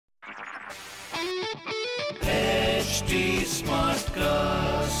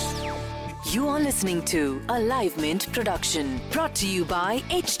Smartcast. You are listening to a Live Mint production brought to you by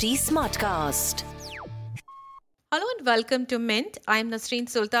HT Smartcast. Hello and welcome to Mint. I'm Nasreen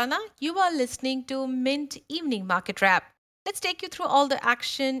Sultana. You are listening to Mint Evening Market Wrap. Let's take you through all the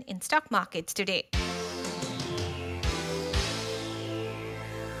action in stock markets today.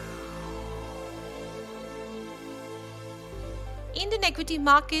 Indian equity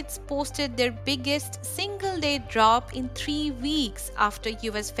markets posted their biggest single-day drop in 3 weeks after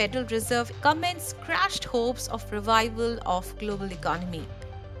US Federal Reserve comments crashed hopes of revival of global economy.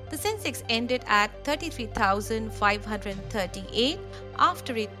 The Sensex ended at 33,538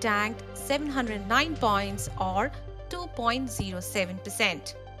 after it tanked 709 points or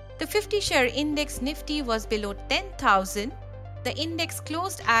 2.07%. The 50-share index Nifty was below 10,000. The index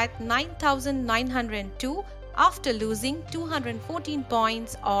closed at 9,902 after losing 214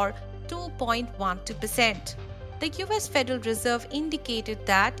 points or 2.12%. The US Federal Reserve indicated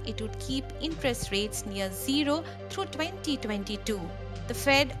that it would keep interest rates near zero through 2022. The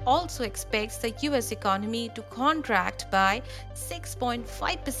Fed also expects the US economy to contract by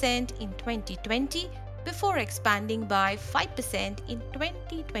 6.5% in 2020 before expanding by 5% in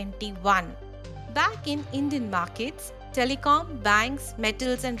 2021. Back in Indian markets, telecom, banks,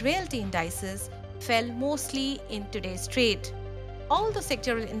 metals and realty indices fell mostly in today's trade. All the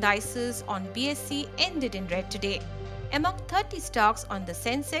sectoral indices on BSE ended in red today. Among 30 stocks on the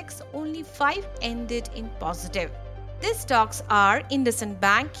Sensex, only 5 ended in positive. These stocks are IndusInd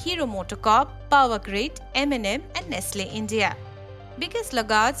Bank, Hero MotoCorp, Power Grid, M&M and Nestle India. Biggest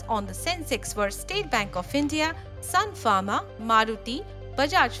laggards on the Sensex were State Bank of India, Sun Pharma, Maruti,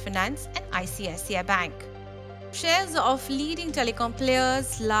 Bajaj Finance and ICICI Bank. Shares of leading telecom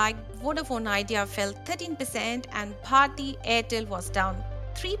players like Vodafone Idea fell 13% and Bharti Airtel was down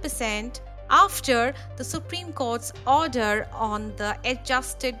 3% after the Supreme Court's order on the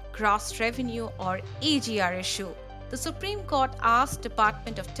Adjusted Gross Revenue or AGR issue. The Supreme Court asked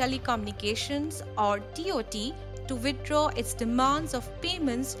Department of Telecommunications or DOT to withdraw its demands of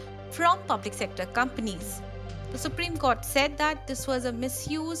payments from public sector companies. The Supreme Court said that this was a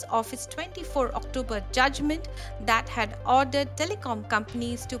misuse of its 24 October judgment that had ordered telecom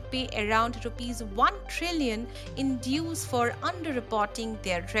companies to pay around Rs 1 trillion in dues for underreporting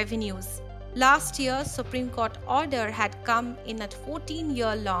their revenues. Last year, Supreme Court order had come in a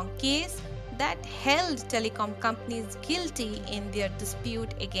 14-year-long case that held telecom companies guilty in their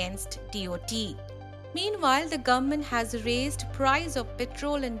dispute against DOT. Meanwhile, the government has raised price of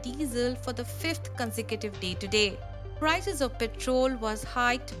petrol and diesel for the 5th consecutive day today. Prices of petrol was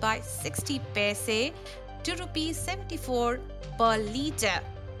hiked by 60 paise to Rs 74 per litre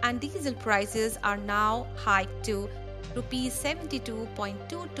and diesel prices are now hiked to Rs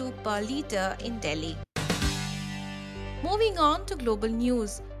 72.22 per litre in Delhi. Moving on to global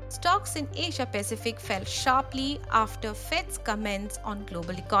news. Stocks in Asia Pacific fell sharply after Fed's comments on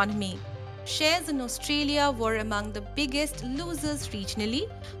global economy. Shares in Australia were among the biggest losers regionally,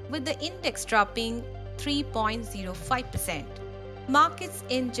 with the index dropping 3.05%. Markets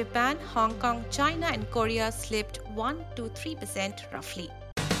in Japan, Hong Kong, China and Korea slipped 1 to 3% roughly.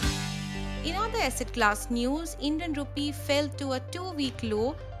 In other asset class news, Indian rupee fell to a 2-week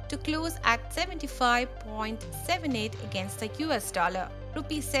low to close at 75.78 against the US dollar.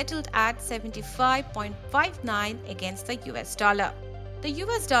 Rupee settled at 75.59 against the US dollar. The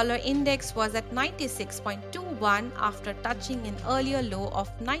US dollar index was at 96.21 after touching an earlier low of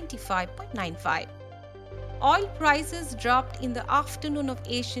 95.95. Oil prices dropped in the afternoon of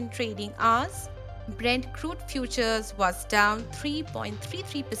Asian trading hours. Brent crude futures was down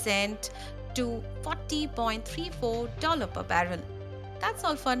 3.33% to $40.34 per barrel. That's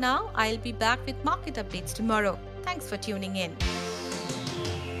all for now. I'll be back with market updates tomorrow. Thanks for tuning in.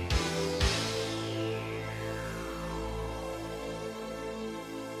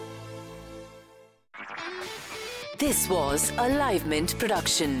 This was a Live Mint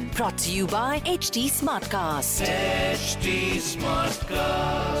production brought to you by HT Smartcast. HT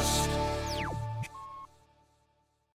Smartcast.